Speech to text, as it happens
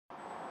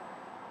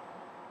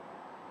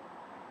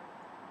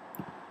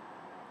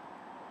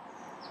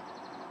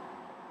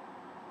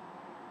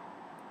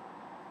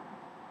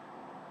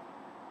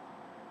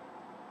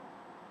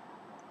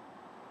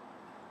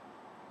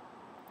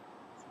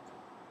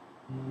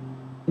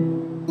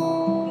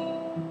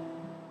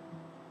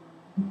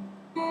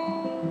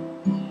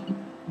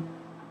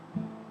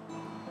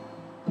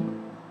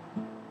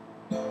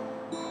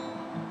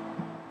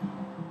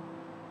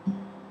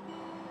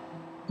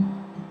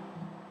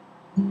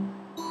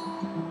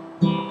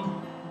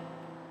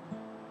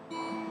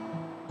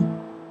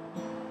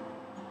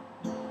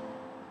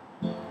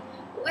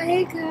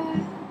Wake up,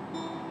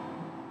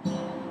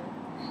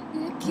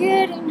 you're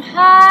getting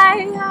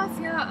high off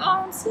your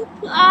own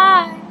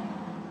supply.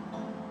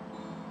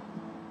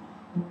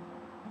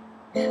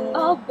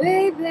 Oh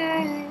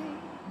baby,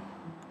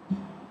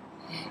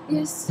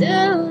 you're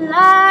still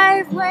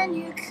alive when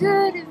you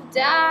could have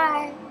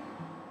died.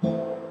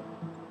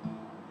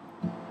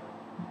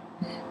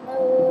 My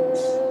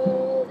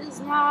world is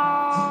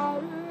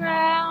not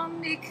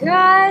around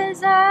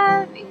because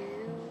of you.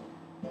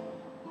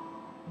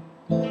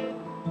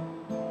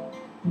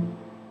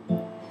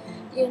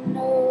 You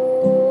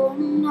know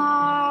I'm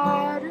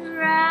not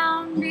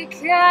around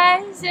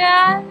because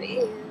of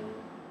you.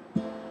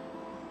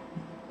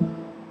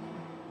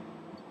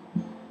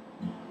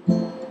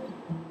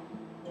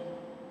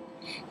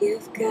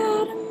 You've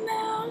got a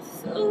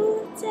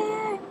mouthful of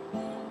diamonds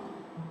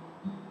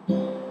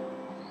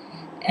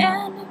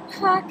and a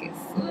pocket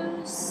full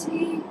of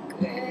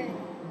secrets.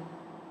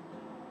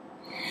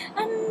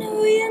 I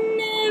know you're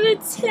never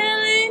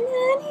telling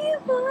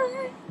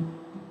anyone,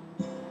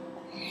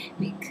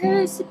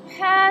 because the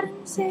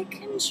patterns, they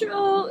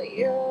control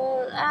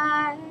your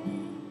life.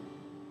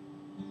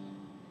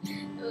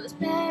 Those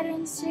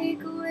patterns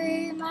take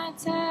away my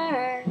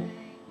time.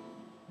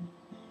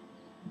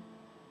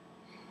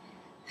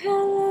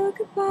 Hello,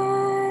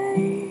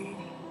 goodbye.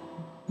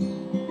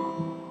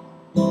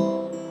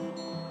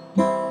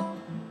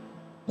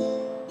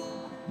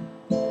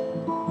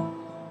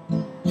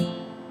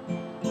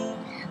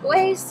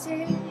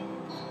 Wasted.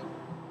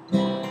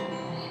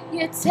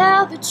 You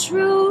tell the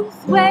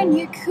truth when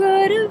you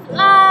could have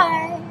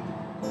lied.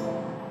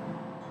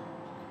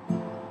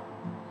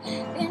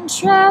 In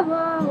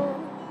trouble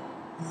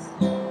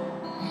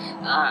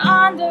are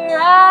on the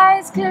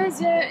rise,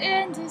 'cause you're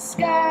in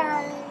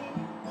disguise.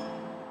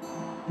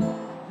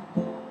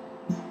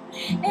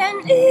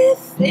 And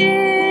if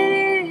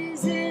it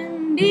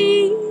isn't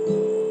me,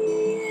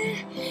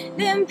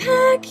 then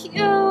pack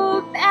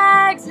your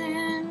bags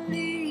and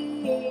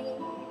leave.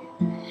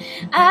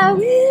 I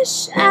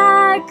wish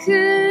I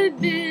could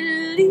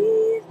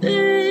believe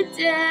the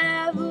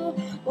devil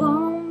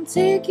won't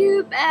take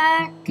you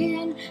back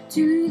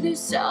into the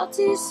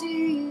salty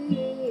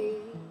sea.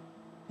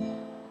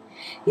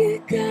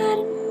 You got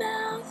a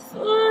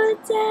mouthful of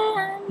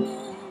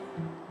diamonds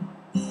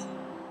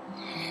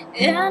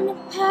and a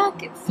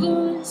pocket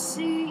full of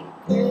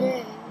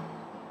secrets.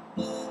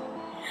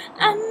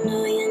 I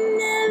know you're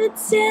never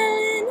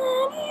telling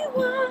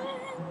anyone,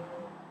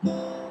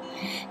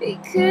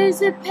 because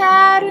the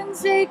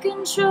patterns, they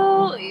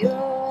control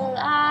your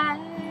life.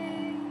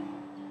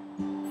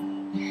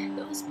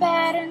 Those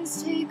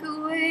patterns take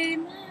away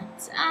my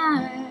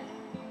time.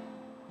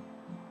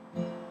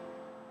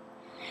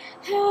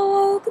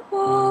 Hello,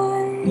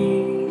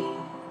 goodbye.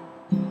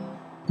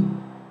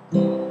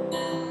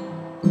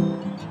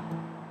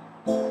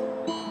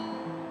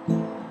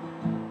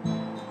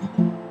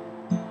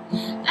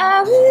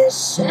 I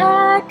wish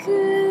I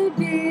could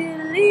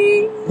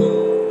believe.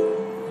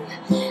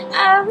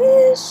 I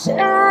wish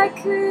I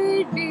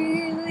could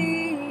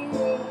believe.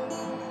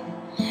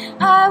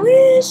 I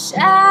wish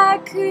I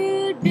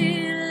could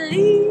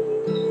believe.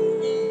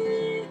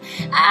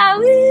 I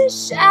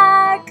wish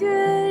I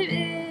could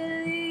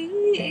believe.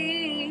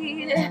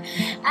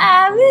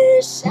 I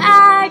wish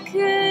I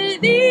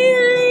could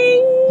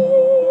believe.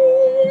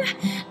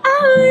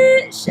 I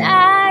wish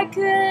I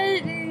could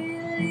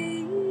believe.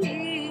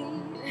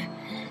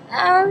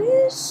 I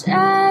wish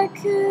I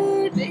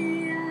could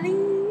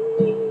believe.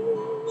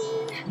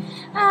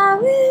 I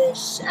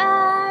wish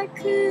I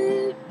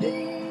could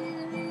believe.